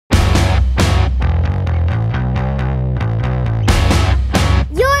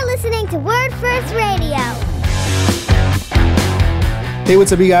to Word First Radio. Hey,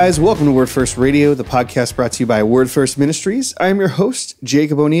 what's up, you guys? Welcome to Word First Radio, the podcast brought to you by Word First Ministries. I am your host,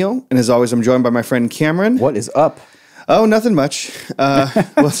 Jacob O'Neill, and as always, I'm joined by my friend Cameron. What is up? Oh, nothing much. Today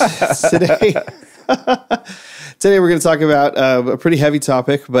we're going to talk about a pretty heavy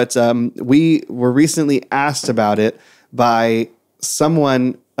topic, but we were recently asked about it by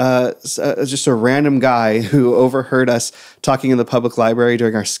someone, just a random guy who overheard us talking in the public library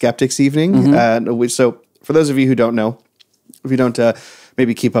during our Skeptics Evening. So for those of you who don't know, if you don't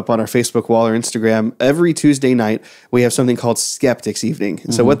maybe keep up on our Facebook wall or Instagram, every Tuesday night we have something called Skeptics Evening.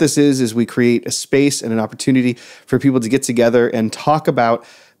 So what this is we create a space and an opportunity for people to get together and talk about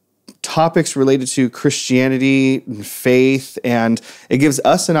topics related to Christianity and faith, and it gives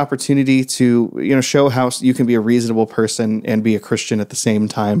us an opportunity to, show how you can be a reasonable person and be a Christian at the same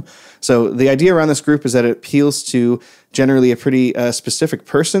time. So the idea around this group is that it appeals to generally a pretty specific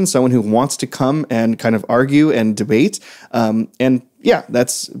person, someone who wants to come and kind of argue and debate.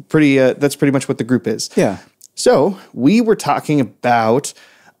 That's pretty much what the group is. Yeah. So we were talking about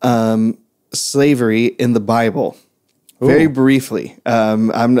slavery in the Bible. Very briefly. I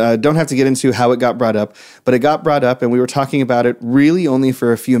don't have to get into how it got brought up, but it got brought up and we were talking about it really only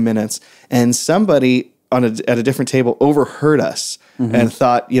for a few minutes. And somebody at a different table overheard us and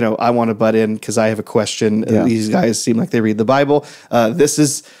thought, I want to butt in because I have a question. Yeah. These guys seem like they read the Bible. This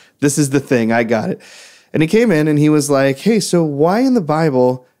is the thing. I got it. And he came in and he was like, hey, so why in the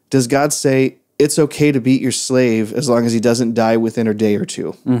Bible does God say it's okay to beat your slave as long as he doesn't die within a day or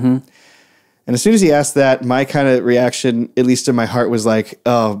two? Mm-hmm. And as soon as he asked that, my kind of reaction, at least in my heart, was like,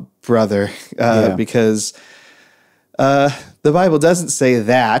 oh, brother, because the Bible doesn't say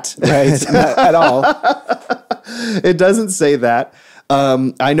that. Right, not at all. It doesn't say that.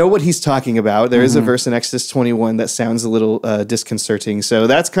 I know what he's talking about. There is a verse in Exodus 21 that sounds a little disconcerting. So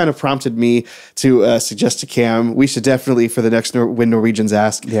that's kind of prompted me to suggest to Cam, we should definitely, for the next When Norwegians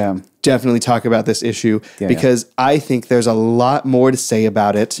Ask, definitely talk about this issue because I think there's a lot more to say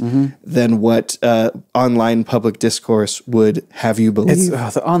about it than what online public discourse would have you believe.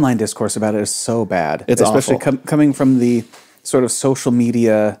 The online discourse about it is so bad. It's especially awful. Coming from the sort of social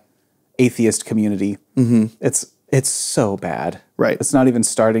media atheist community. It's so bad. Right. It's not even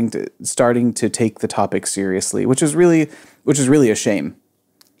starting to take the topic seriously, which is really a shame.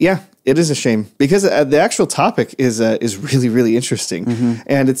 Yeah, it is a shame because the actual topic is really, really interesting.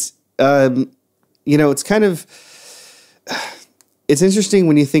 And it's, it's kind of, it's interesting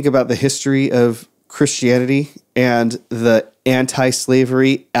when you think about the history of Christianity and the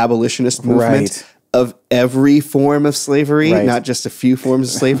anti-slavery abolitionist movement of every form of slavery, not just a few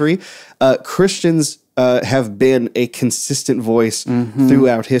forms of slavery. Christians have been a consistent voice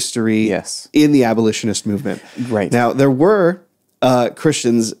throughout history in the abolitionist movement. Right. Now, there were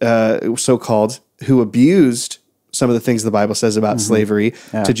Christians, so-called, who abused some of the things the Bible says about slavery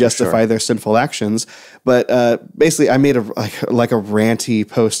to justify their sinful actions. But basically, I made a ranty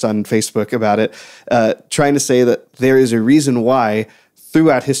post on Facebook about it, trying to say that there is a reason why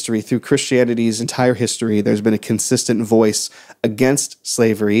throughout history, through Christianity's entire history, there's been a consistent voice against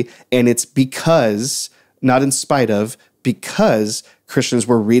slavery, and it's because, not in spite of, because Christians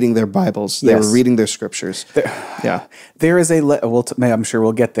were reading their Bibles. They were reading their scriptures. There is a I'm sure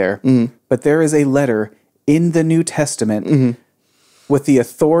we'll get there, but there is a letter in the New Testament with the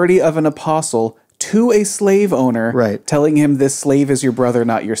authority of an apostle to a slave owner, telling him this slave is your brother,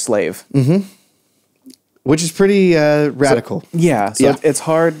 not your slave. Which is pretty radical. So it's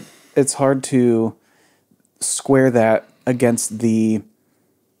hard to square that against the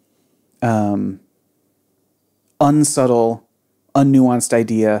unsubtle, unnuanced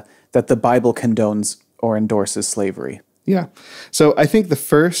idea that the Bible condones or endorses slavery. Yeah. So I think the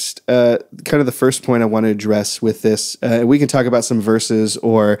first point I want to address with this, we can talk about some verses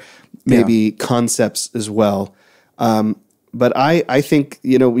or maybe concepts as well. But I think,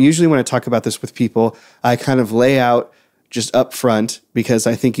 usually when I talk about this with people, I kind of lay out just up front, because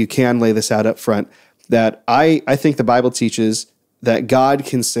I think you can lay this out up front, that I think the Bible teaches that God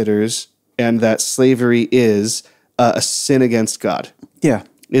considers and that slavery is a sin against God. Yeah.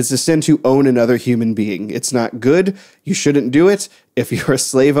 It's a sin to own another human being. It's not good. You shouldn't do it. If you're a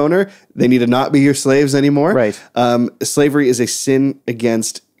slave owner, they need to not be your slaves anymore. Right. Slavery is a sin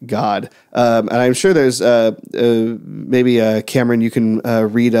against God. And I'm sure there's maybe Cameron, you can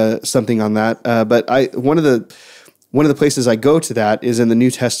read something on that. But one of the places I go to that is in the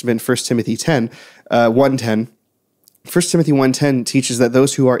New Testament, 1 Timothy 1:10. 1 Timothy 1:10 teaches that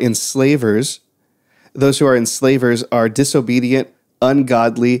those who are enslavers are disobedient,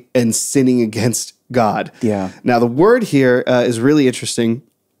 ungodly, and sinning against God. Yeah. Now the word here is really interesting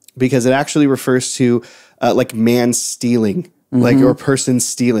because it actually refers to like man stealing. Like, or person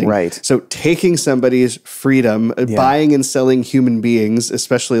stealing. Right. So taking somebody's freedom, buying and selling human beings,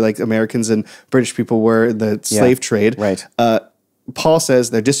 especially like Americans and British people were in the slave trade. Right. Paul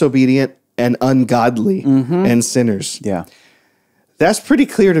says they're disobedient and ungodly and sinners. Yeah. That's pretty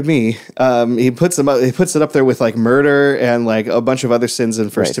clear to me. He puts it up there with like murder and like a bunch of other sins in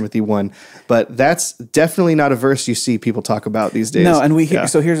 1 Timothy 1. But that's definitely not a verse you see people talk about these days. No, and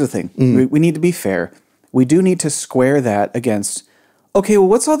so here's the thing. We need to be fair. We do need to square that against, okay, well,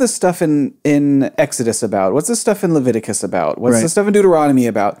 what's all this stuff in Exodus about? What's this stuff in Leviticus about? What's this stuff in Deuteronomy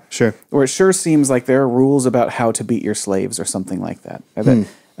about? Sure. Or it sure seems like there are rules about how to beat your slaves or something like that.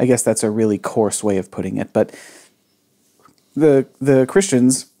 I guess that's a really coarse way of putting it. But the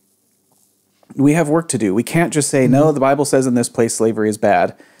Christians, we have work to do. We can't just say, no, the Bible says in this place slavery is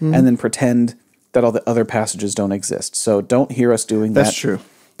bad, and then pretend that all the other passages don't exist. So don't hear us doing that. That's true.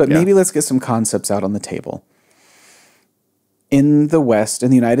 But maybe let's get some concepts out on the table. In the West,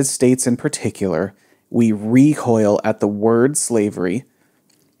 in the United States in particular, we recoil at the word slavery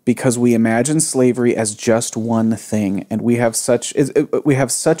because we imagine slavery as just one thing, and we have such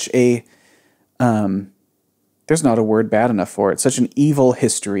a there's not a word bad enough for it. Such an evil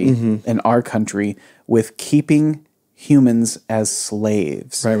history in our country with keeping humans as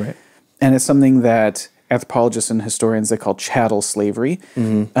slaves. Right. And it's something that anthropologists and historians, they call chattel slavery,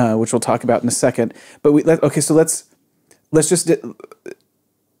 which we'll talk about in a second. But let's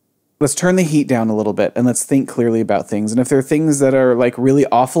turn the heat down a little bit and let's think clearly about things. And if there are things that are like really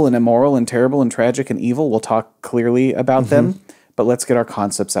awful and immoral and terrible and tragic and evil, we'll talk clearly about them. But let's get our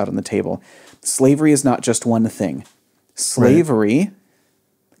concepts out on the table. Slavery is not just one thing. Slavery,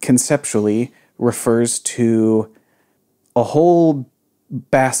 conceptually, refers to a whole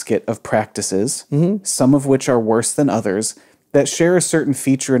basket of practices, some of which are worse than others, that share a certain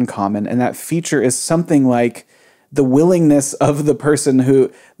feature in common, and that feature is something like the willingness of the person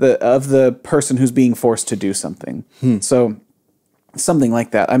who's being forced to do something. So something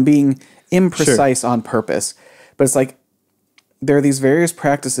like that. I'm being imprecise on purpose, but it's like there are these various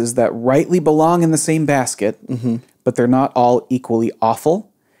practices that rightly belong in the same basket, but they're not all equally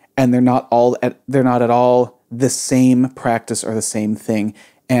awful, and they're not at all the same practice or the same thing,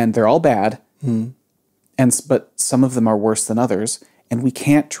 and they're all bad, but some of them are worse than others, and we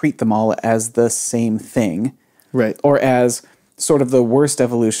can't treat them all as the same thing, right? Or as sort of the worst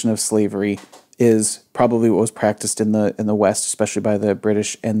evolution of slavery is probably what was practiced in the West, especially by the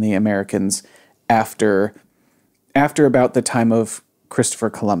British and the Americans after about the time of Christopher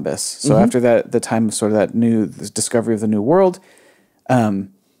Columbus. So after the time of sort of the discovery of the New World,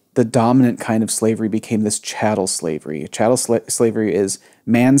 the dominant kind of slavery became this chattel slavery. Chattel slavery is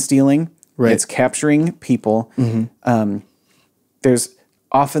man stealing. Right. It's capturing people. There's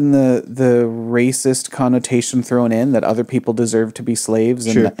often the racist connotation thrown in that other people deserve to be slaves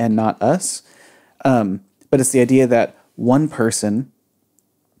and not us. But it's the idea that one person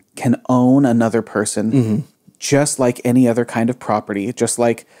can own another person just like any other kind of property, just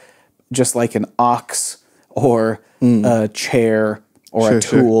like an ox or a chair or a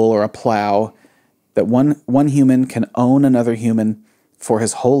tool or a plow, that one human can own another human for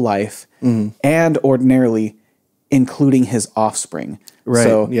his whole life and ordinarily including his offspring. Right.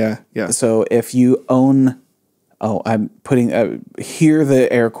 So, So if you own, I'm putting, hear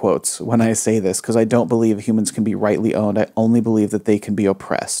the air quotes when I say this, because I don't believe humans can be rightly owned. I only believe that they can be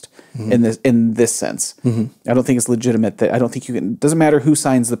oppressed in this sense. I don't think it's legitimate that, I don't think you can, doesn't matter who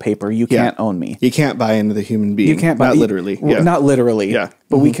signs the paper, you can't own me. You can't buy into the human being. You can't buy, not literally. Not literally. Yeah.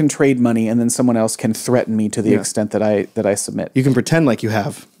 But we can trade money and then someone else can threaten me to the extent that I submit. You can pretend like you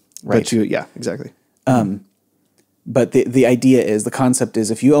have. Right. But exactly. But the idea is, the concept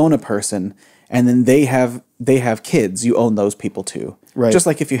is, if you own a person and then they have kids, you own those people too. Right. Just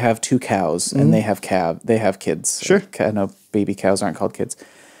like if you have two cows and they have kids. Sure. I know baby cows aren't called kids,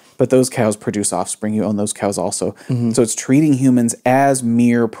 but those cows produce offspring. You own those cows also. So it's treating humans as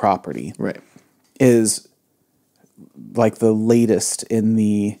mere property. Right. Is like the latest in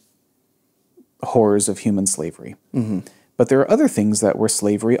the horrors of human slavery. But there are other things that were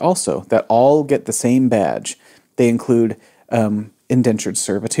slavery also, that all get the same badge. They include indentured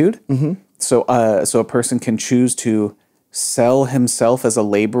servitude. So a person can choose to sell himself as a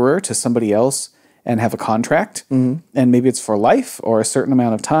laborer to somebody else and have a contract, and maybe it's for life or a certain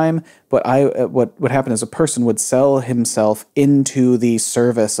amount of time. But what would happen is a person would sell himself into the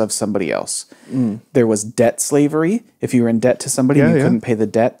service of somebody else. There was debt slavery. If you were in debt to somebody and you couldn't pay the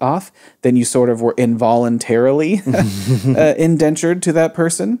debt off, then you sort of were involuntarily indentured to that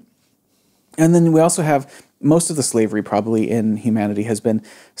person. And then we also have most of the slavery probably in humanity has been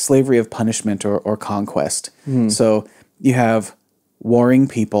slavery of punishment or conquest. So you have warring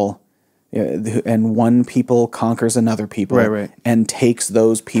people, and one people conquers another people and takes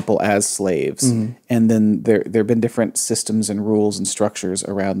those people as slaves. And then there have been different systems and rules and structures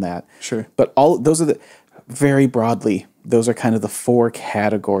around that. Sure. But those are very broadly, those are kind of the 4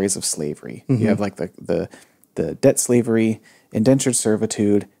 categories of slavery. You have like the debt slavery, indentured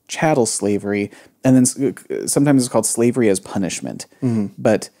servitude, chattel slavery, and then sometimes it's called slavery as punishment.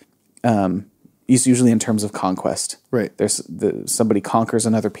 But it's usually in terms of conquest. Right. Somebody conquers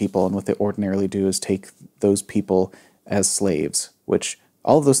another people, and what they ordinarily do is take those people as slaves, which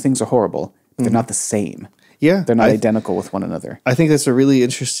all of those things are horrible, but they're not the same. Yeah. They're not identical with one another. I think that's a really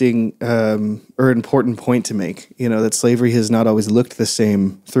interesting or important point to make, that slavery has not always looked the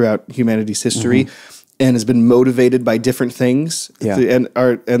same throughout humanity's history and has been motivated by different things.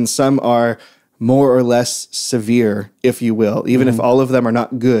 And some are more or less severe, if you will. Even if all of them are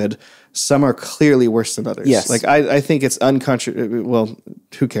not good, some are clearly worse than others. Yes. Like I think it's well,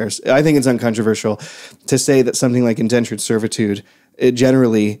 who cares? I think it's uncontroversial to say that something like indentured servitude, it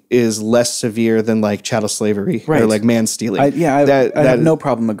generally is less severe than like chattel slavery or like man stealing. I have no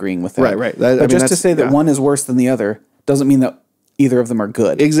problem agreeing with that. Right. But just to say that one is worse than the other doesn't mean that either of them are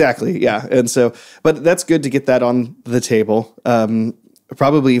good. Exactly. Yeah. And so, but that's good to get that on the table.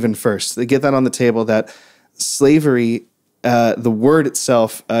 Probably even first, to get that on the table that slavery, the word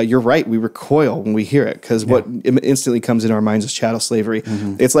itself, you're right, we recoil when we hear it because what instantly comes in our minds is chattel slavery.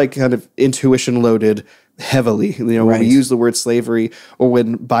 It's like kind of intuition loaded heavily, when we use the word slavery or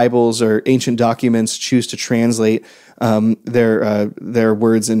when Bibles or ancient documents choose to translate their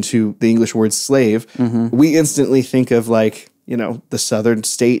words into the English word slave, we instantly think of like, the southern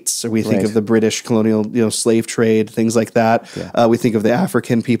states, or we think of the British colonial, slave trade, things like that. Yeah. We think of the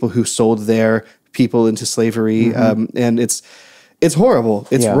African people who sold their people into slavery. And it's horrible.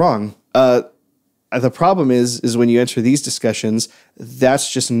 It's wrong. The problem is when you enter these discussions,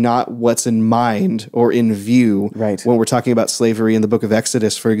 that's just not what's in mind or in view when we're talking about slavery in the book of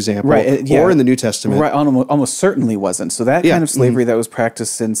Exodus, for example, or in the New Testament. Right, almost certainly wasn't. So that kind of slavery that was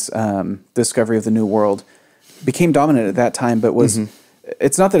practiced since discovery of the New World became dominant at that time, but was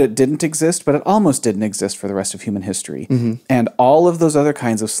it's not that it didn't exist, but it almost didn't exist for the rest of human history. And all of those other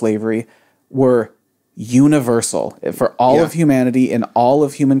kinds of slavery were universal for all of humanity and all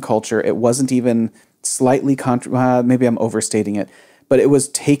of human culture. It wasn't even slightly maybe I'm overstating it, but it was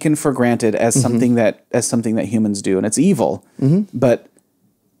taken for granted as something that humans do, and it's evil. But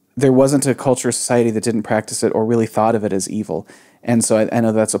there wasn't a culture or society that didn't practice it or really thought of it as evil. And so I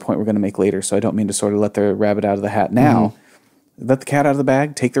know that's a point we're going to make later, so I don't mean to sort of let the rabbit out of the hat now. Let the cat out of the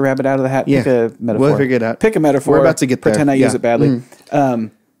bag, take the rabbit out of the hat, pick a metaphor. We'll figure it out. Pick a metaphor. We're about to get there. Pretend I use it badly.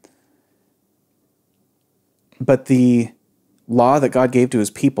 But the law that God gave to his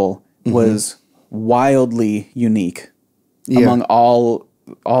people was wildly unique among all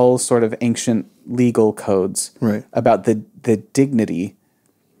sort of ancient legal codes about the dignity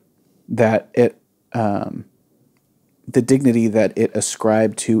that it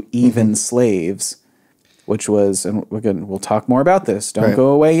ascribed to even slaves, which was, and we'll talk more about this. Don't go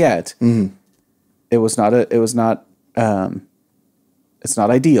away yet. It's not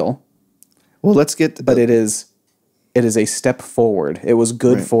ideal. Well, let's get, but it is a step forward. It was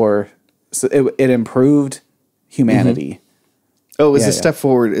good so it improved humanity. Oh, it was a step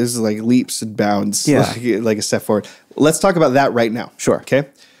forward. Is like leaps and bounds. Like a step forward. Let's talk about that right now. Sure. Okay.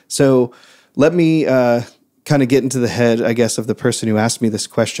 So let me kind of get into the head, I guess, of the person who asked me this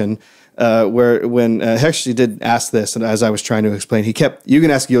question. When he actually did ask this, and as I was trying to explain, you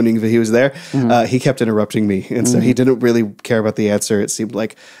can ask Yoning if he was there. He kept interrupting me, and so he didn't really care about the answer, it seemed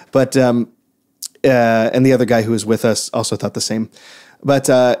like. But and the other guy who was with us also thought the same. But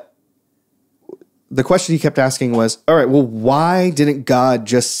the question he kept asking was, all right, well, why didn't God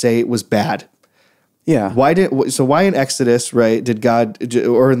just say it was bad? Yeah. Why in Exodus, did God,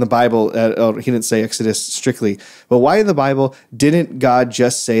 or in the Bible, he didn't say Exodus strictly, but why in the Bible didn't God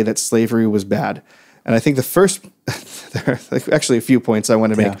just say that slavery was bad? And I think the first, there are actually a few points I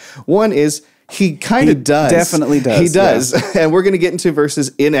want to make. One is he kind of does. Definitely does. He does. Yeah. And we're going to get into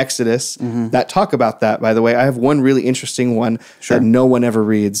verses in Exodus that talk about that, by the way. I have one really interesting one that no one ever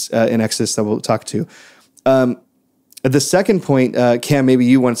reads in Exodus that we'll talk to. The second point, Cam, maybe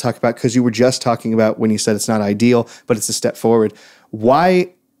you want to talk about, because you were just talking about when you said it's not ideal, but it's a step forward.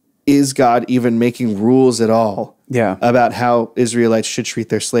 Why is God even making rules at all about how Israelites should treat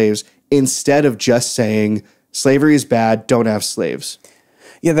their slaves instead of just saying slavery is bad, don't have slaves?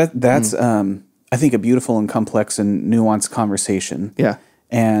 Yeah, that's I think a beautiful and complex and nuanced conversation. Yeah.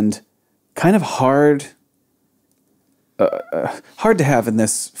 And kind of hard to have in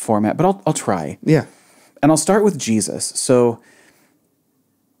this format, but I'll try. Yeah. And I'll start with Jesus. So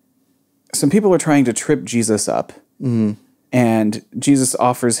some people are trying to trip Jesus up, and Jesus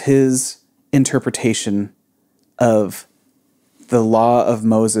offers his interpretation of the law of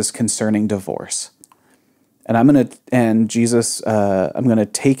Moses concerning divorce. And I'm going to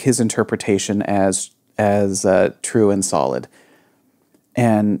take his interpretation as true and solid.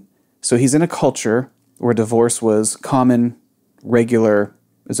 And so he's in a culture where divorce was common, regular,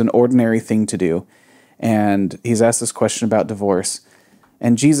 is an ordinary thing to do. And he's asked this question about divorce.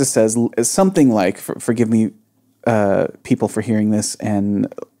 And Jesus says something like, forgive me, people, for hearing this,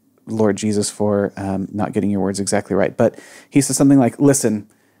 and Lord Jesus for not getting your words exactly right. But he says something like, listen,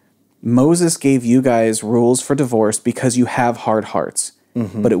 Moses gave you guys rules for divorce because you have hard hearts.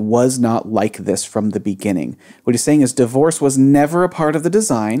 But it was not like this from the beginning. What he's saying is divorce was never a part of the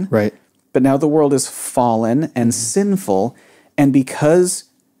design. Right. But now the world is fallen and sinful, and because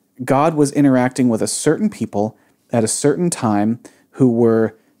God was interacting with a certain people at a certain time who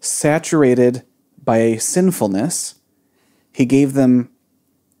were saturated by sinfulness, he gave them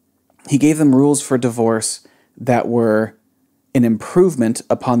rules for divorce that were an improvement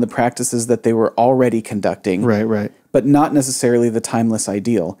upon the practices that they were already conducting. Right. But not necessarily the timeless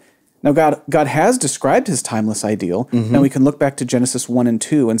ideal. Now, God has described his timeless ideal. Now we can look back to Genesis 1 and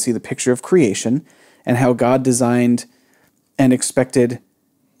 2 and see the picture of creation and how God designed and expected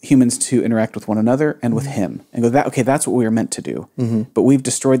humans to interact with one another and with him. And go, that's what we were meant to do. But we've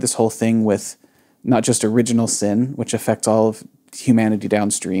destroyed this whole thing with not just original sin, which affects all of humanity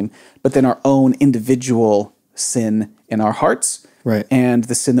downstream, but then our own individual sin in our hearts, right, and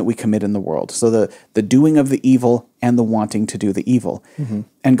the sin that we commit in the world. So the doing of the evil and the wanting to do the evil.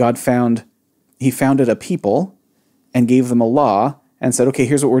 And God founded a people and gave them a law and said, okay,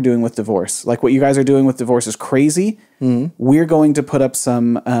 here's what we're doing with divorce. Like what you guys are doing with divorce is crazy. We're going to put up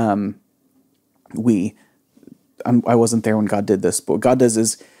some, I wasn't there when God did this, but what God does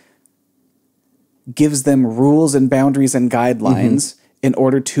is gives them rules and boundaries and guidelines in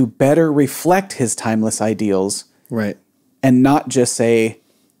order to better reflect his timeless ideals. Right. And not just say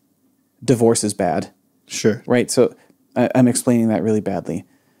divorce is bad. Sure. Right? So I'm explaining that really badly.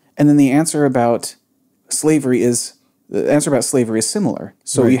 And then the answer about slavery is similar.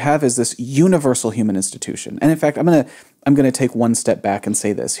 So what you have is this universal human institution. And in fact, I'm gonna take one step back and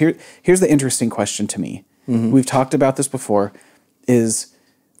say this. Here's the interesting question to me. We've talked about this before, is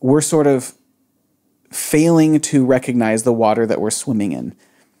we're sort of failing to recognize the water that we're swimming in.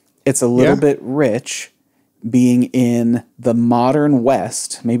 It's a little bit rich being in the modern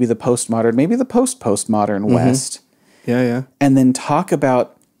West, maybe the postmodern, maybe the post-postmodern West. Yeah. And then talk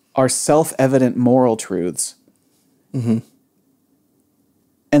about our self-evident moral truths. And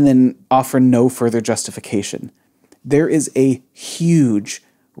then offer no further justification. There is a huge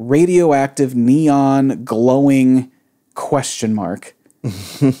radioactive, neon, glowing question mark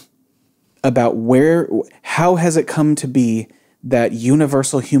about how has it come to be that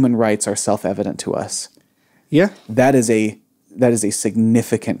universal human rights are self-evident to us? Yeah. That is a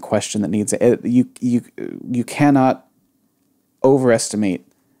significant question that needs you cannot overestimate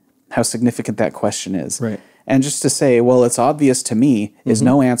how significant that question is. Right. And just to say, well, it's obvious to me is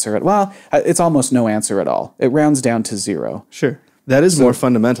no answer it's almost no answer at all. It rounds down to zero. Sure. That is more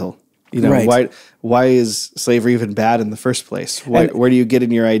fundamental. Right. Why is slavery even bad in the first place? Where do you get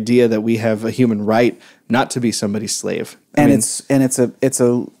in your idea that we have a human right not to be somebody's slave? It's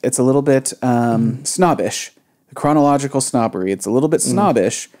a little bit snobbish, chronological snobbery. It's a little bit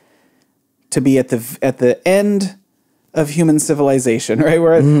snobbish to be at the end of human civilization, right?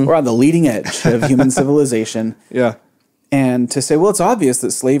 We're on the leading edge of human civilization. Yeah. And to say, well, it's obvious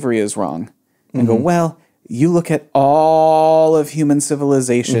that slavery is wrong, and go, well, you look at all of human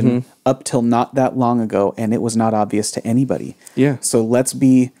civilization up till not that long ago, and it was not obvious to anybody. Yeah. So let's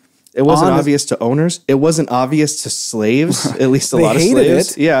be It wasn't obvious to owners. It wasn't obvious to slaves, at least a lot of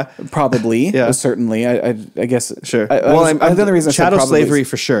slaves. It, yeah. Probably. Yeah. Certainly. I guess. Sure. The other reason chattel slavery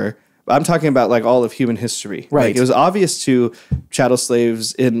for sure. I'm talking about like all of human history. Right. Like, it was obvious to chattel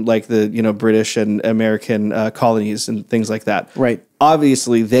slaves in like the British and American colonies and things like that. Right.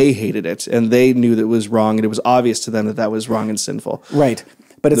 Obviously, they hated it and they knew that it was wrong, and it was obvious to them that that was wrong and sinful. Right.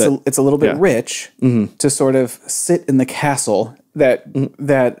 But it's a little bit rich to sort of sit in the castle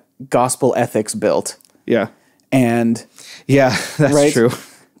that gospel ethics built. Yeah. And that's true.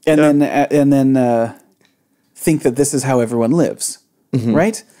 And then think that this is how everyone lives.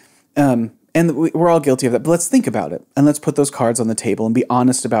 Right. And And we're all guilty of that. But let's think about it. And let's put those cards on the table and be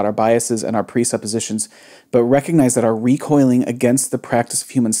honest about our biases and our presuppositions. But recognize that our recoiling against the practice of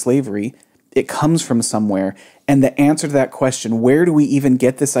human slavery, it comes from somewhere. And the answer to that question, where do we even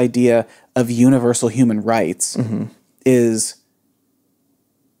get this idea of universal human rights, is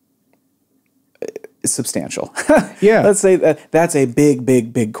substantial. Yeah. Let's say that's a big,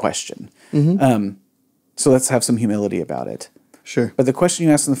 big, big question. So let's have some humility about it. Sure. But the question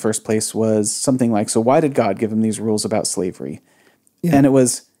you asked in the first place was something like, so why did God give him these rules about slavery? Yeah. And it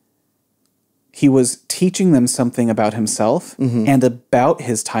was, he was teaching them something about himself and about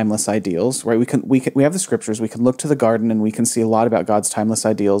his timeless ideals, right? We have the scriptures, we can look to the garden and we can see a lot about God's timeless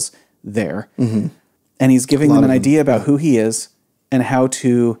ideals there. And he's giving them an idea about who he is and how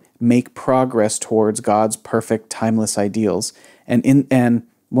to make progress towards God's perfect timeless ideals. And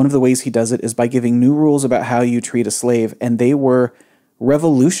one of the ways he does it is by giving new rules about how you treat a slave, and they were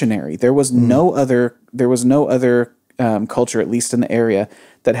revolutionary. There was no other culture, at least in the area,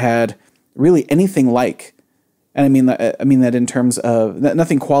 that had really anything like, and I mean that in terms of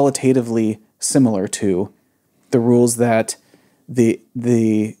nothing qualitatively similar to the rules that the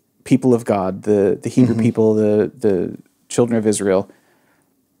people of God, the Hebrew people, the children of Israel,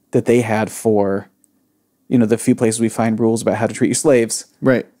 that they had for, the few places we find rules about how to treat your slaves.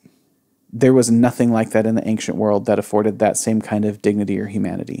 Right. There was nothing like that in the ancient world that afforded that same kind of dignity or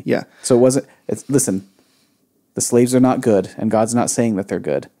humanity. Yeah. So listen, the slaves are not good, and God's not saying that they're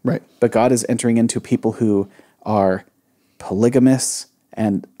good. Right. But God is entering into people who are polygamous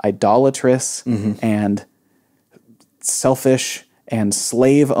and idolatrous and selfish and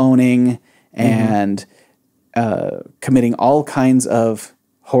slave-owning and committing all kinds of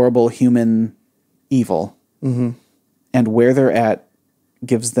horrible human evil. And where they're at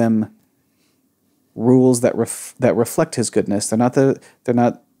gives them rules that reflect his goodness. They're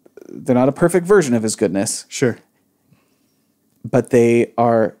not a perfect version of his goodness. Sure. But they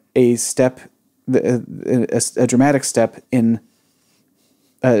are a dramatic step in,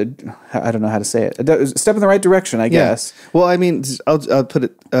 I don't know how to say it, a step in the right direction, I guess. Well, I mean, I'll put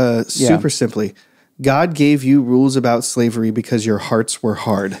it super simply. God gave you rules about slavery because your hearts were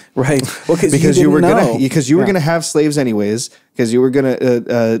hard. Right. Well, because you were gonna have slaves anyways, because you were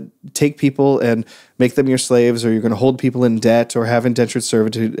gonna take people and make them your slaves, or you're gonna hold people in debt or have indentured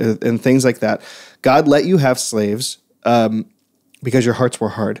servitude and things like that. God let you have slaves because your hearts were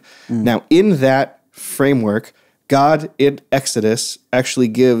hard. Now, in that framework, God in Exodus actually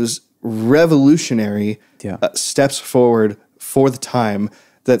gives revolutionary steps forward for the time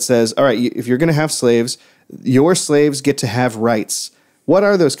that says, all right, if you're going to have slaves, your slaves get to have rights. What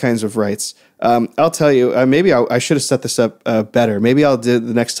are those kinds of rights? I'll tell you, maybe I should have set this up better. Maybe I'll do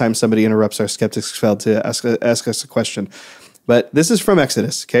the next time somebody interrupts our Skeptics Feld to ask us a question. But this is from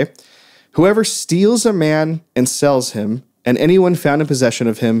Exodus, okay? Whoever steals a man and sells him, and anyone found in possession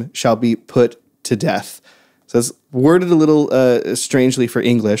of him shall be put to death. So it's worded a little strangely for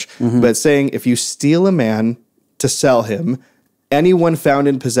English, but it's saying if you steal a man to sell him, anyone found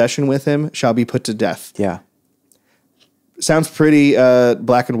in possession with him shall be put to death. Yeah. Sounds pretty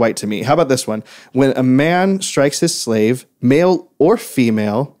black and white to me. How about this one? When a man strikes his slave, male or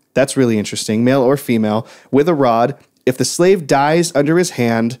female, that's really interesting, male or female, with a rod, if the slave dies under his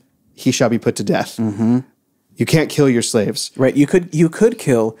hand, he shall be put to death. You can't kill your slaves. Right. You could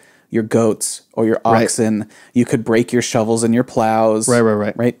kill your goats or your oxen. Right. You could break your shovels and your plows.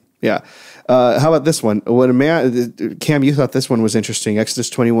 Right. Yeah. How about this one? When a man, Cam, you thought this one was interesting. Exodus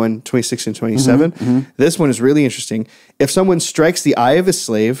 21, 26, and 27. This one is really interesting. If someone strikes the eye of his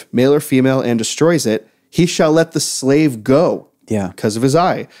slave, male or female, and destroys it, he shall let the slave go because of his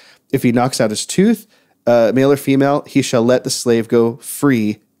eye. If he knocks out his tooth, male or female, he shall let the slave go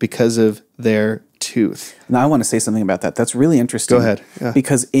free because of their tooth. Now, I want to say something about that. That's really interesting. Go ahead. Yeah.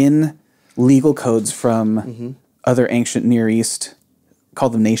 Because in legal codes from other ancient Near East,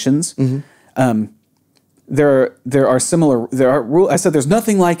 called them nations, there are rules. I said there's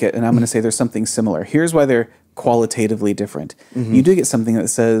nothing like it, and I'm going to say there's something similar. Here's why they're qualitatively different. You do get something that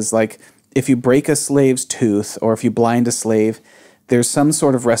says, like, if you break a slave's tooth or if you blind a slave, there's some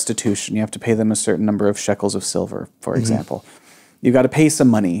sort of restitution. You have to pay them a certain number of shekels of silver, for example. You've got to pay some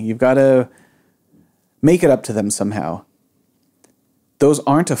money. You've got to make it up to them somehow. Those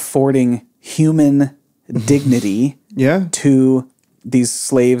aren't affording human dignity to these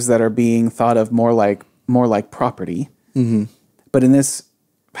slaves that are being thought of more like property. But in this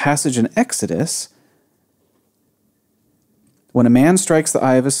passage in Exodus, when a man strikes the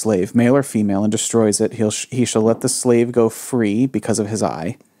eye of a slave, male or female, and destroys it, he shall let the slave go free because of his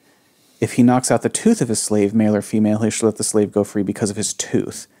eye. If he knocks out the tooth of his slave, male or female, he shall let the slave go free because of his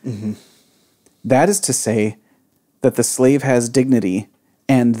tooth. That is to say that the slave has dignity,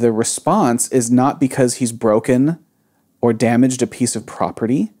 and the response is not because he's broken or damaged a piece of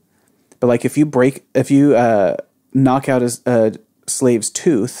property, but like if you knock out a slave's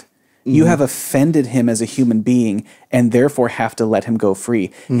tooth, you have offended him as a human being and therefore have to let him go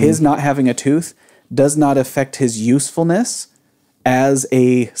free. His not having a tooth does not affect his usefulness as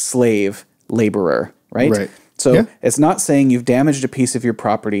a slave laborer, right? So it's not saying you've damaged a piece of your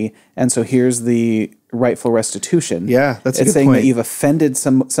property and so here's the rightful restitution. Yeah, that's a good It's saying point. that you've offended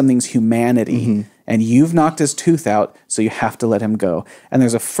something's humanity and you've knocked his tooth out, so you have to let him go. And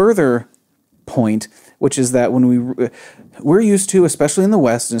there's a further point, which is that when we're used to, especially in the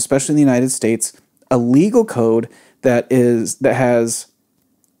West and especially in the United States, a legal code that has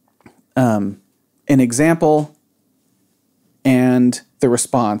an example and the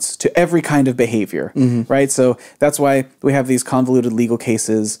response to every kind of behavior, right? So that's why we have these convoluted legal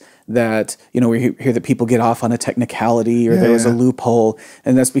cases that, we hear that people get off on a technicality or there was a loophole,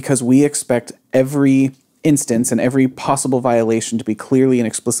 and that's because we expect every instance and every possible violation to be clearly and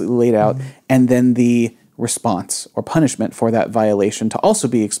explicitly laid out, and then the response or punishment for that violation to also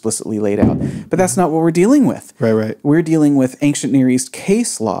be explicitly laid out. But that's not what we're dealing with. Right. We're dealing with ancient Near East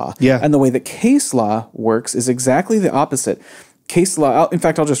case law. Yeah. And the way that case law works is exactly the opposite. Case law, in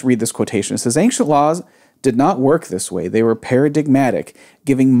fact, I'll just read this quotation. It says, ancient laws did not work this way. They were paradigmatic,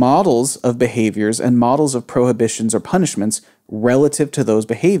 giving models of behaviors and models of prohibitions or punishments relative to those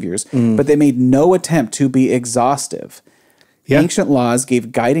behaviors, but they made no attempt to be exhaustive. Ancient laws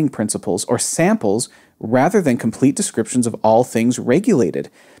gave guiding principles or samples rather than complete descriptions of all things regulated.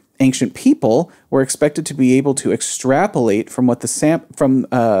 Ancient people were expected to be able to extrapolate from what the sampling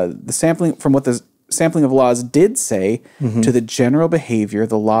of laws did say to the general behavior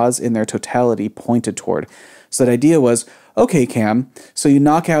the laws in their totality pointed toward. So that idea was, okay, Cam, so you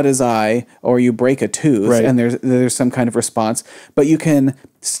knock out his eye or you break a tooth and there's some kind of response, but you can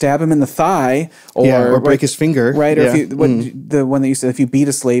stab him in the thigh or break his finger. Right, or if you, the one that you said, if you beat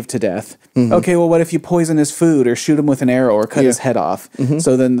a slave to death. Okay, well, what if you poison his food or shoot him with an arrow or cut his head off?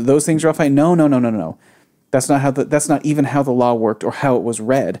 So then those things are all fine. No. That's not even how the law worked or how it was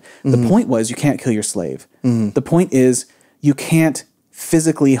read. The point was you can't kill your slave. The point is you can't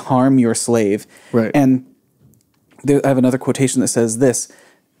physically harm your slave. Right. And I have another quotation that says this.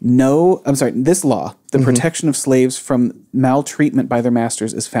 This law, the protection of slaves from maltreatment by their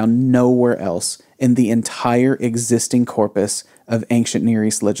masters, is found nowhere else in the entire existing corpus of ancient Near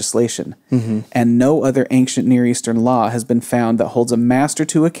East legislation. And no other ancient Near Eastern law has been found that holds a master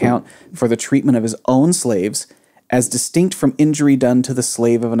to account for the treatment of his own slaves as distinct from injury done to the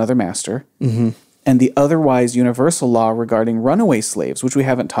slave of another master, and the otherwise universal law regarding runaway slaves, which we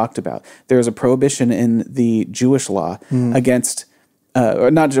haven't talked about. There is a prohibition in the Jewish law against,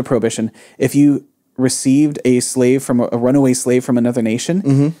 or not just a prohibition, if you received a runaway slave from another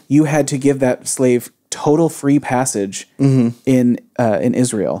nation, you had to give that slave total free passage in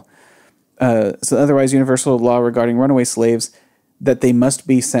Israel. So otherwise universal law regarding runaway slaves, that they must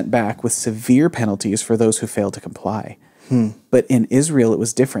be sent back with severe penalties for those who fail to comply. But in Israel, it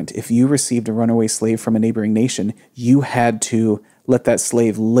was different. If you received a runaway slave from a neighboring nation, you had to let that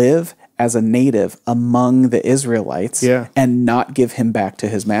slave live as a native among the Israelites and not give him back to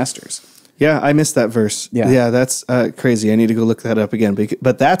his masters. Yeah, I missed that verse. Yeah, that's crazy. I need to go look that up again.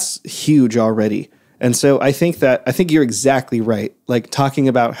 But that's huge already. And so I think you're exactly right. Like talking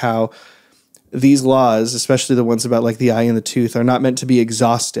about how these laws, especially the ones about like the eye and the tooth, are not meant to be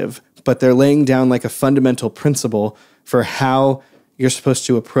exhaustive, but they're laying down like a fundamental principle for how you're supposed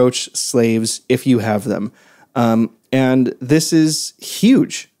to approach slaves if you have them. And this is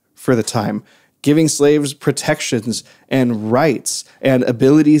huge for the time, giving slaves protections and rights and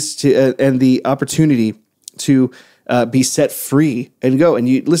abilities to and the opportunity to be set free and go. And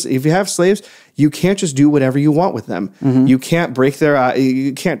you listen, if you have slaves, you can't just do whatever you want with them. You can't break their eye,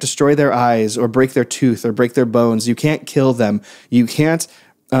 you can't destroy their eyes or break their tooth or break their bones. You can't kill them. You can't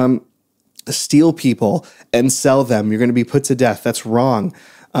steal people and sell them. You're going to be put to death. That's wrong.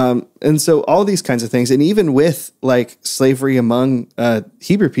 And so all these kinds of things, and even with like slavery among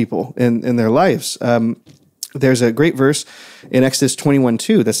Hebrew people in their lives, there's a great verse in Exodus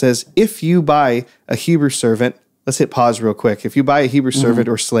 21:2 that says, if you buy a Hebrew servant, let's hit pause real quick. If you buy a Hebrew servant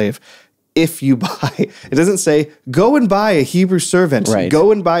or slave, if you buy, it doesn't say go and buy a Hebrew servant,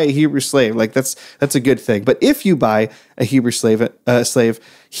 go and buy a Hebrew slave. Like that's a good thing. But if you buy a Hebrew slave,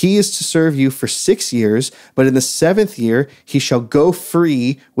 he is to serve you for 6 years, but in the 7th year, he shall go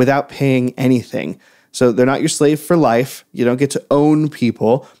free without paying anything. So they're not your slave for life. You don't get to own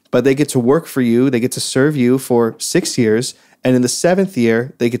people, but they get to work for you. They get to serve you for 6 years. And in the 7th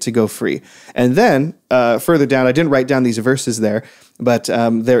year, they get to go free. And then further down, I didn't write down these verses there, but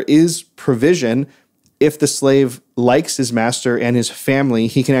there is provision. If the slave likes his master and his family,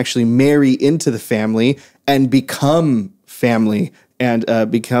 he can actually marry into the family and become family and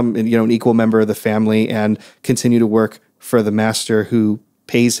become an equal member of the family and continue to work for the master who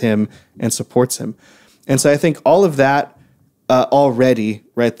pays him and supports him. And so I think all of that already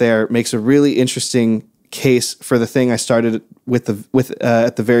right there makes a really interesting case for the thing I started with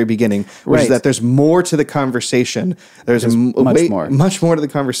at the very beginning, which is that there's more to the conversation. There's much more to the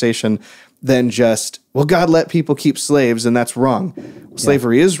conversation than just, well, God let people keep slaves and that's wrong.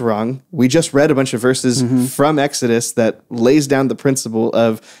 Slavery is wrong. We just read a bunch of verses from Exodus that lays down the principle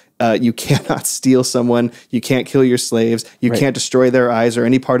of you cannot steal someone, you can't kill your slaves, you can't destroy their eyes or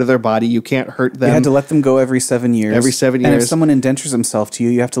any part of their body, you can't hurt them. You had to let them go every 7 years. Every 7 years. And if someone indentures himself to you,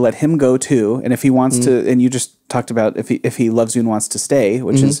 you have to let him go too. And if he wants to, and you just talked about if he loves you and wants to stay,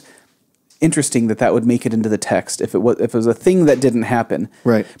 which is interesting that would make it into the text if it was a thing that didn't happen.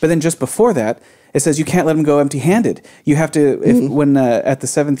 Right. But then just before that, it says you can't let him go empty-handed. You have to, when at the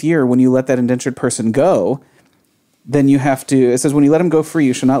 7th year, when you let that indentured person go, then you have to, it says, when you let him go free,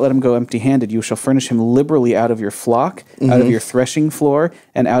 you shall not let him go empty-handed. You shall furnish him liberally out of your flock, out of your threshing floor,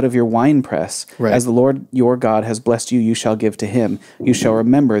 and out of your winepress. Right. As the Lord your God has blessed you, you shall give to him. You shall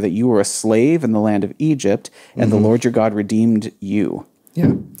remember that you were a slave in the land of Egypt, and the Lord your God redeemed you.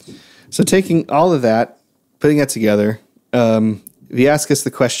 Yeah. So taking all of that, putting that together, if you ask us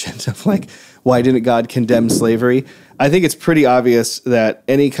the question of why didn't God condemn slavery? I think it's pretty obvious that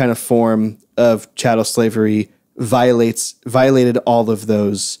any kind of form of chattel slavery violated all of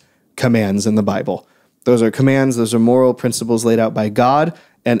those commands in the Bible. Those are commands, those are moral principles laid out by God,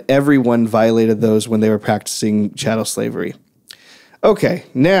 and everyone violated those when they were practicing chattel slavery. Okay,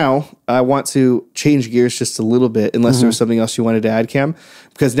 now I want to change gears just a little bit, unless there was something else you wanted to add, Cam,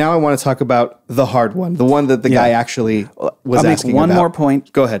 because now I want to talk about the hard one, the one that the guy actually was asking about. I'll make one more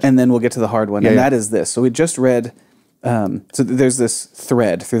point. Go ahead. And then we'll get to the hard one, that is this. So we just read... so there's this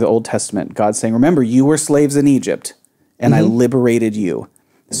thread through the Old Testament, God saying, remember, you were slaves in Egypt, and I liberated you.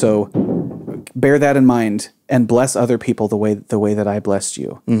 So bear that in mind and bless other people the way that I blessed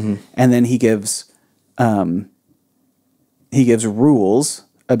you. And then he gives rules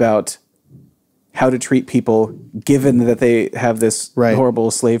about how to treat people given that they have this horrible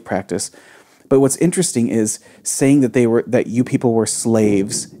slave practice. But what's interesting is saying that you people were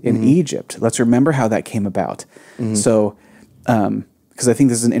slaves in Egypt. Let's remember how that came about. So, because I think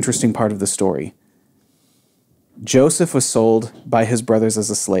this is an interesting part of the story. Joseph was sold by his brothers as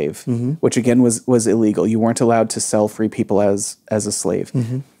a slave, which again was illegal. You weren't allowed to sell free people as a slave.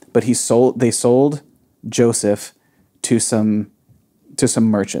 But they sold Joseph to some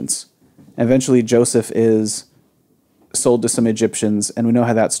merchants. And eventually Joseph is sold to some Egyptians, and we know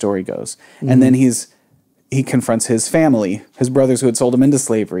how that story goes. And then he confronts his family, his brothers who had sold him into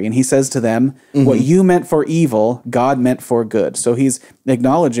slavery, and he says to them, what you meant for evil, God meant for good. So he's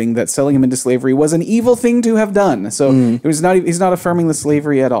acknowledging that selling him into slavery was an evil thing to have done. So he's not affirming the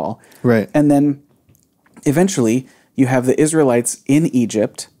slavery at all. Right. And then eventually you have the Israelites in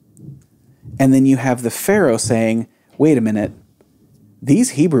Egypt, and then you have the Pharaoh saying, wait a minute,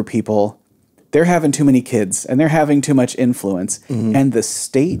 these Hebrew people, they're having too many kids and they're having too much influence, and the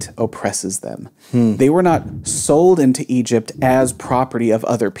state oppresses them. They were not sold into Egypt as property of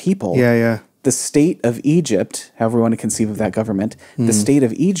other people. The state of Egypt, however you want to conceive of that government, the state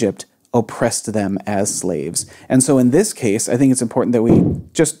of Egypt oppressed them as slaves. And so in this case, I think it's important that we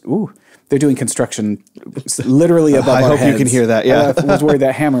just, they're doing construction literally above our heads. I hope you can hear that, I was worried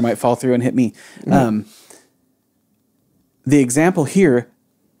that hammer might fall through and hit me. The example here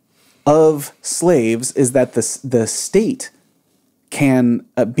of slaves is that the state can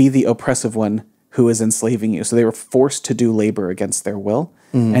be the oppressive one who is enslaving you. So they were forced to do labor against their will,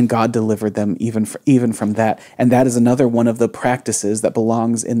 and God delivered them even from that. And that is another one of the practices that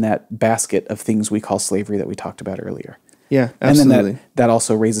belongs in that basket of things we call slavery that we talked about earlier. Yeah, absolutely. And then that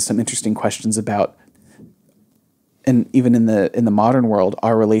also raises some interesting questions about, and even in the modern world,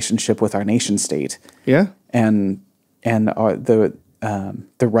 our relationship with our nation state. Yeah, and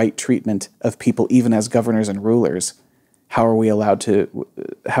the right treatment of people, even as governors and rulers. How are we allowed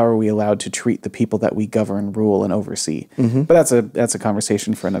to treat the people that we govern, rule, and oversee? But that's a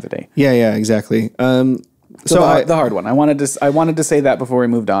conversation for another day. Yeah, exactly. So the hard one. I wanted to say that before we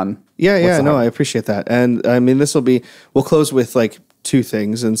moved on. Yeah. No, I appreciate that. And I mean, we'll close with like two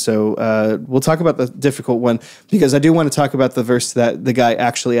things. And so we'll talk about the difficult one because I do want to talk about the verse that the guy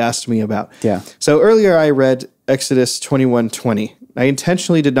actually asked me about. Yeah. So earlier I read Exodus 21:20. I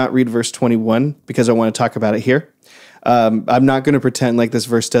intentionally did not read verse 21 because I want to talk about it here. I'm not going to pretend like this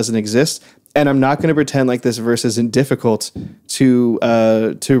verse doesn't exist. And I'm not going to pretend like this verse isn't difficult to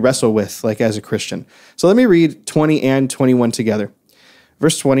wrestle with, like as a Christian. So let me read 20 and 21 together.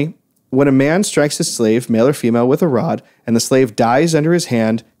 Verse 20, when a man strikes his slave, male or female, with a rod, and the slave dies under his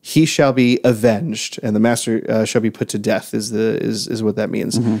hand, he shall be avenged, and the master shall be put to death, is what that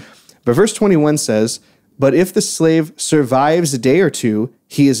means. Mm-hmm. But verse 21 says, but if the slave survives a day or two,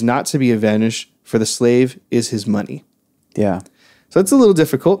 he is not to be avenged, for the slave is his money. Yeah. So it's a little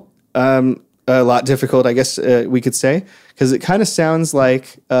difficult. A lot difficult, I guess we could say, because it kind of sounds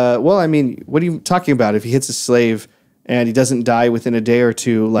like, well, I mean, what are you talking about? If he hits a slave and he doesn't die within a day or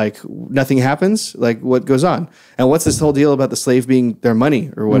two, like nothing happens, like what goes on? And what's this whole deal about the slave being their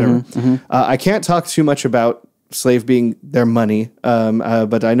money or whatever? Mm-hmm. I can't talk too much about slave being their money,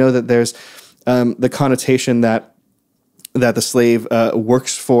 but I know that there's the connotation that the slave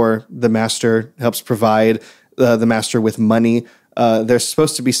works for the master, helps provide the master with money. There's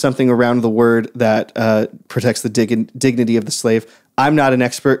supposed to be something around the word that protects the dignity of the slave. I'm not an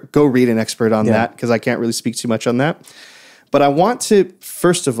expert. Go read an expert on that because I can't really speak too much on that. But I want to,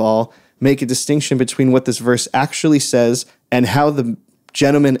 first of all, make a distinction between what this verse actually says and how the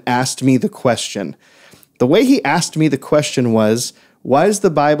gentleman asked me the question. The way he asked me the question was, why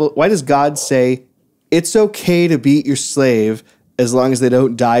does God say it's okay to beat your slave as long as they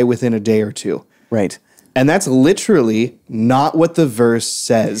don't die within a day or two? Right. And that's literally not what the verse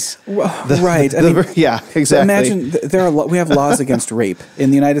says. Right. Yeah, exactly. Imagine we have laws against rape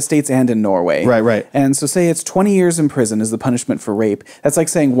in the United States and in Norway. Right. And so say it's 20 years in prison is the punishment for rape. That's like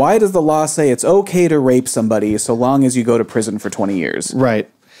saying, why does the law say it's okay to rape somebody so long as you go to prison for 20 years? Right.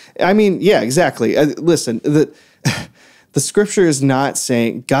 I mean, yeah, exactly. Listen, the scripture is not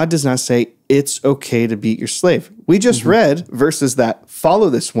saying, God does not say it's okay to beat your slave. We just read verses that follow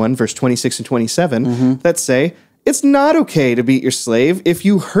this one, verse 26 and 27, that say it's not okay to beat your slave. If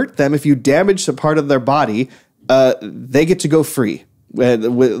you hurt them, if you damage a part of their body, they get to go free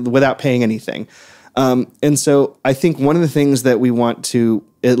without paying anything. And so I think one of the things that we want to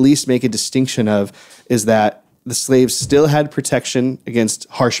at least make a distinction of is that the slaves still had protection against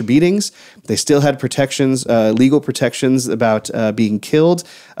harsh beatings. They still had protections, legal protections about being killed,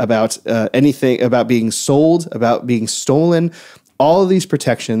 about anything, about being sold, about being stolen, all of these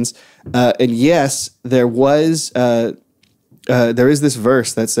protections. And yes, there is this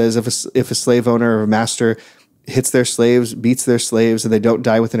verse that says if a slave owner or a master hits their slaves, beats their slaves, and they don't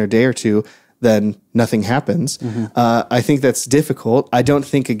die within a day or two, then nothing happens. I think that's difficult. I don't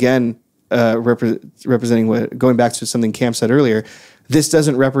think, again, representing going back to something Cam said earlier, this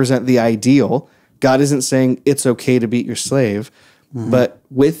doesn't represent the ideal. God isn't saying it's okay to beat your slave, but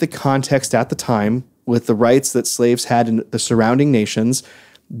with the context at the time, with the rights that slaves had in the surrounding nations,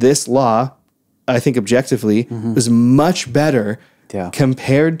 this law, I think objectively, was much better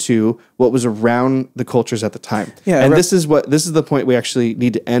compared to what was around the cultures at the time. Yeah, and this is the point we actually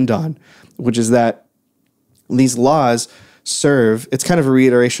need to end on, which is that these laws serve, it's kind of a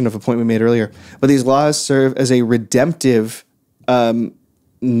reiteration of a point we made earlier, but these laws serve as a redemptive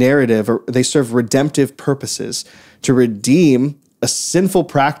narrative, or they serve redemptive purposes to redeem a sinful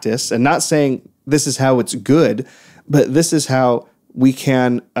practice, and not saying this is how it's good, but this is how we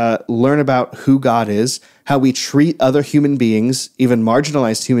can learn about who God is, how we treat other human beings, even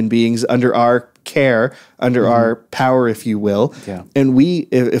marginalized human beings, under our care, under our power, if you will. Yeah. And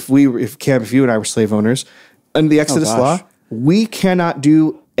if Cam, if you and I were slave owners, under the Exodus law, we cannot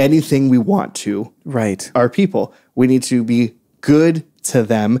do anything we want to. Right. Our people. We need to be good to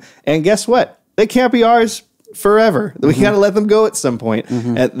them. And guess what? They can't be ours forever. We got to let them go at some point.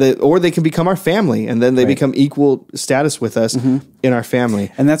 Or they can become our family, and then they become equal status with us in our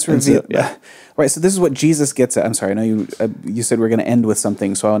family. And that's revealed. So, right. So this is what Jesus gets at. I'm sorry. I know you said we're going to end with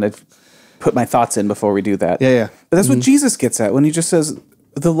something, so I want to put my thoughts in before we do that. Yeah. But that's what Jesus gets at when he just says,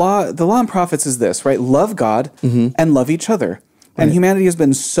 the law and prophets is this, right? Love God and love each other. And humanity has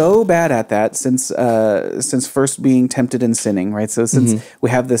been so bad at that since first being tempted and sinning, right? So since we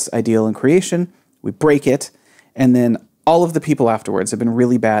have this ideal in creation, we break it, and then all of the people afterwards have been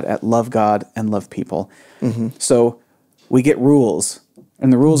really bad at love God and love people. So we get rules,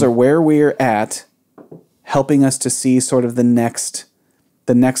 and the rules are where we're at, helping us to see sort of the next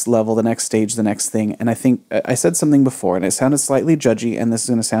level, the next stage, the next thing. And I think I said something before, and it sounded slightly judgy, and this is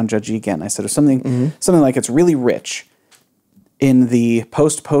going to sound judgy again. I said something like it's really rich in the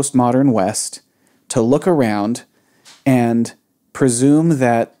postmodern West to look around and presume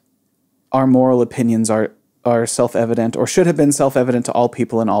that our moral opinions are self-evident or should have been self-evident to all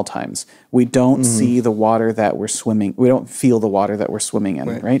people in all times. We don't see the water that we're swimming. We don't feel the water that we're swimming in,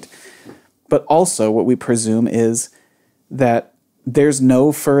 right? But also what we presume is that there's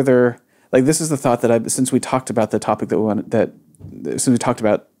no further, like this is the thought that since we talked about the topic since we talked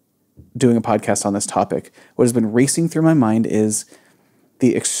about doing a podcast on this topic, what has been racing through my mind is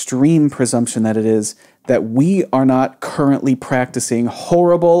the extreme presumption that it is that we are not currently practicing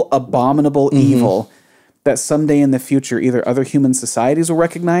horrible, abominable evil that someday in the future either other human societies will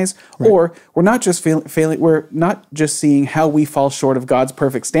recognize, or we're not just failing. We're not just seeing how we fall short of God's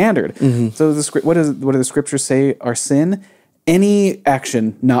perfect standard. So what do the scriptures say are sin? Any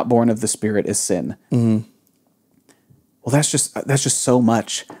action not born of the Spirit is sin. Well, that's just so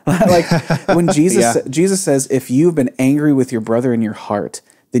much. Like when Jesus says, if you've been angry with your brother in your heart,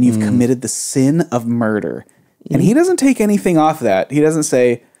 then you've committed the sin of murder. And he doesn't take anything off that. He doesn't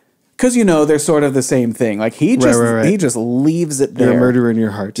say, because they're sort of the same thing. Like he just leaves it there. You're a murderer in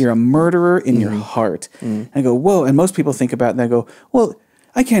your heart. You're a murderer in your heart. And I go, whoa. And most people think about it and they go, well,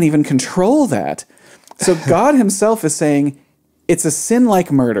 I can't even control that. So God himself is saying it's a sin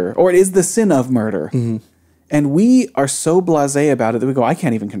like murder, or it is the sin of murder. And we are so blasé about it that we go, I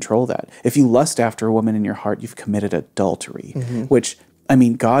can't even control that. If you lust after a woman in your heart, you've committed adultery, which, I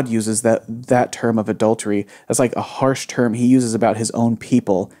mean, God uses that term of adultery as like a harsh term he uses about his own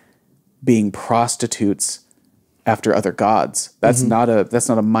people being prostitutes after other gods. That's not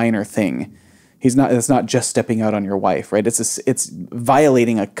a minor thing. It's not just stepping out on your wife, right? It's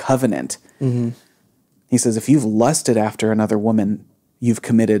violating a covenant. He says, if you've lusted after another woman, you've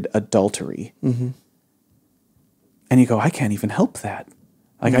committed adultery. And you go, I can't even help that.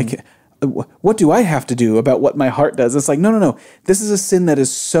 Like I can't. What do I have to do about what my heart does? It's like, no. This is a sin that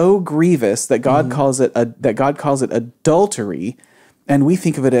is so grievous that God calls it adultery, and we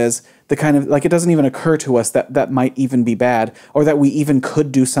think of it as the kind of, like, it doesn't even occur to us that might even be bad, or that we even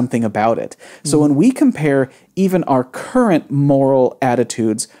could do something about it. So when we compare even our current moral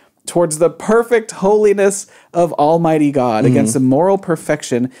attitudes towards the perfect holiness of Almighty God against the moral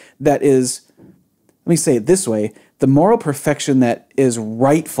perfection that is, let me say it this way, the moral perfection that is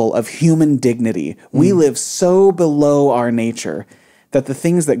rightful of human dignity. We live so below our nature that the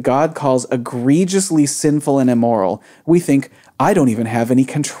things that God calls egregiously sinful and immoral, we think, I don't even have any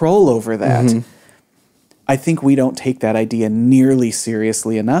control over that. I think we don't take that idea nearly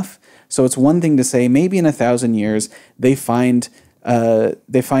seriously enough. So it's one thing to say, maybe in 1,000 years, they find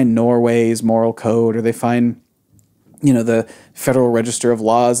Norway's moral code, or they find the Federal Register of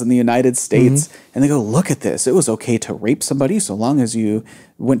Laws in the United States, and they go, look at this. It was okay to rape somebody so long as you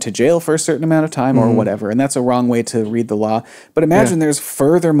went to jail for a certain amount of time or whatever. And that's a wrong way to read the law. But imagine there's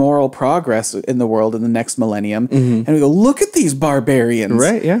further moral progress in the world in the next millennium. And we go, look at these barbarians,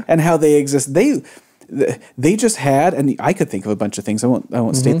 and how they exist. They just had, and I could think of a bunch of things. I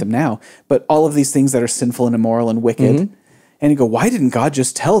won't state them now, but all of these things that are sinful and immoral and wicked. And you go, why didn't God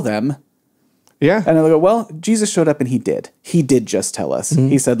just tell them? And I go, well, Jesus showed up and he did. He did just tell us.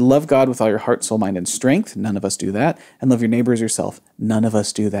 He said, love God with all your heart, soul, mind, and strength. None of us do that. And love your neighbor as yourself. None of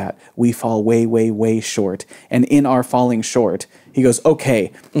us do that. We fall way, way, way short. And in our falling short, he goes,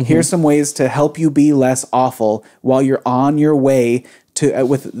 okay, here's some ways to help you be less awful while you're on your way to,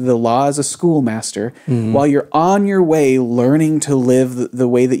 with the law as a schoolmaster, while you're on your way learning to live the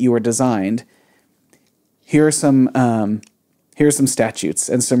way that you were designed. Here are some statutes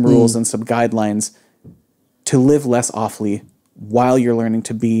and some rules and some guidelines to live less awfully while you're learning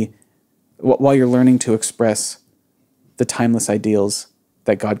to express the timeless ideals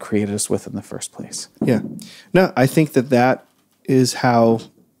that God created us with in the first place. Yeah. No, I think that is I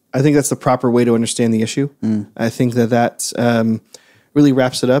think that's the proper way to understand the issue. I think that really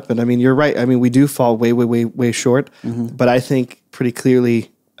wraps it up. And I mean, you're right. I mean, we do fall way, way, way, way short, but I think pretty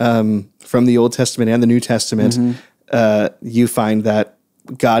clearly from the Old Testament and the New Testament, you find that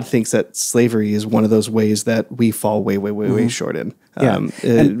God thinks that slavery is one of those ways that we fall way, way, way, way short in.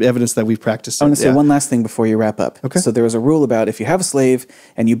 Evidence that we've practiced. I want to say one last thing before you wrap up. Okay. So there was a rule about if you have a slave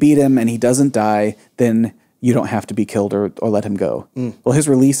and you beat him and he doesn't die, then you don't have to be killed or let him go. Well, his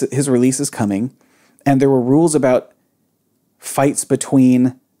release is coming, and there were rules about fights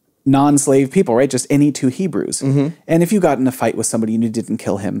between non-slave people, right? Just any two Hebrews. And if you got in a fight with somebody and you didn't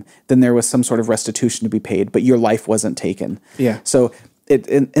kill him, then there was some sort of restitution to be paid, but your life wasn't taken. So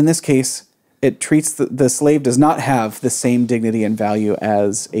in this case, it treats the slave does not have the same dignity and value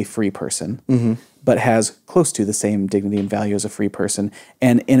as a free person. but has close to the same dignity and value as a free person,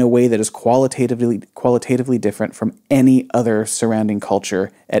 and in a way that is qualitatively different from any other surrounding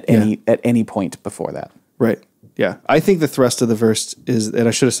culture at any point before that. Right. Yeah. I think the thrust of the verse is, and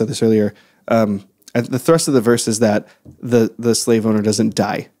I should have said this earlier, the thrust of the verse is that the slave owner doesn't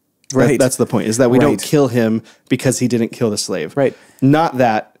die. Right. That's the point, is that we don't kill him because he didn't kill the slave. Right. Not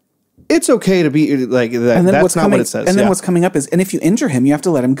that it's okay to be like that. And then that's not what it says. And then what's coming up is, and if you injure him, you have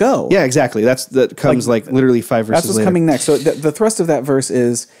to let him go. Yeah, exactly. That comes literally 5 verses later. That's what's coming next. So the thrust of that verse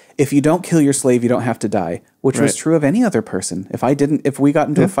is, if you don't kill your slave, you don't have to die, which was true of any other person. If we got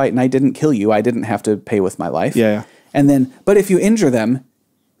into a fight and I didn't kill you, I didn't have to pay with my life. Yeah. And then, but if you injure them,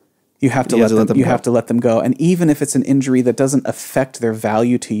 you have to let them go. And even if it's an injury that doesn't affect their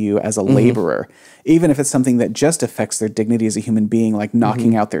value to you as a laborer, even if it's something that just affects their dignity as a human being, like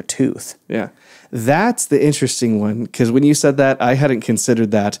knocking out their tooth. Yeah. That's the interesting one, because when you said that, I hadn't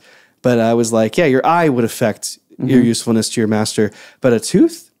considered that, but I was like, yeah, your eye would affect your usefulness to your master, but a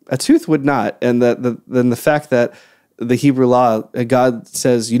tooth would not. And then the fact that the Hebrew law, God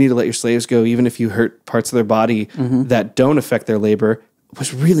says you need to let your slaves go even if you hurt parts of their body that don't affect their labor,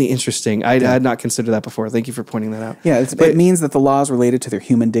 was really interesting. I had not considered that before. Thank you for pointing that out. Yeah, it means that the law is related to their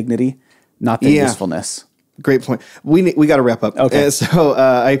human dignity, not their usefulness. Great point. We got to wrap up. Okay. So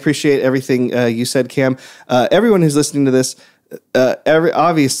I appreciate everything you said, Cam. Everyone who's listening to this,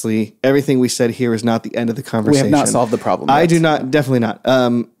 obviously, everything we said here is not the end of the conversation. We have not solved the problem yet. I do not, definitely not.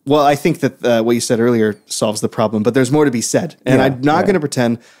 Well, I think that what you said earlier solves the problem, but there's more to be said. And I'm not going to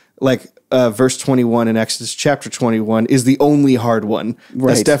pretend like verse 21 in Exodus chapter 21 is the only hard one. Right.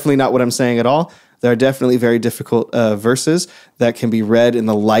 That's definitely not what I'm saying at all. There are definitely very difficult verses that can be read in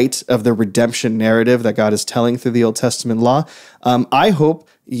the light of the redemption narrative that God is telling through the Old Testament law. I hope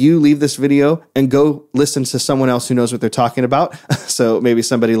you leave this video and go listen to someone else who knows what they're talking about. So maybe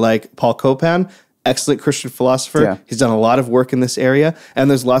somebody like Paul Copan, excellent Christian philosopher. Yeah. He's done a lot of work in this area, and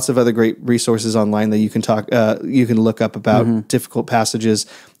there's lots of other great resources online that you can look up about difficult passages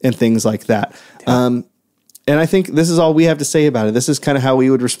and things like that. Yeah. And I think this is all we have to say about it. This is kind of how we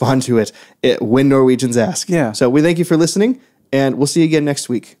would respond to it when Norwegians ask. Yeah. So we thank you for listening, and we'll see you again next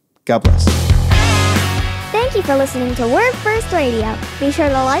week. God bless. Thank you for listening to Word First Radio. Be sure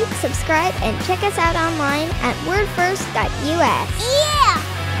to like, subscribe, and check us out online at wordfirst.us. Yeah!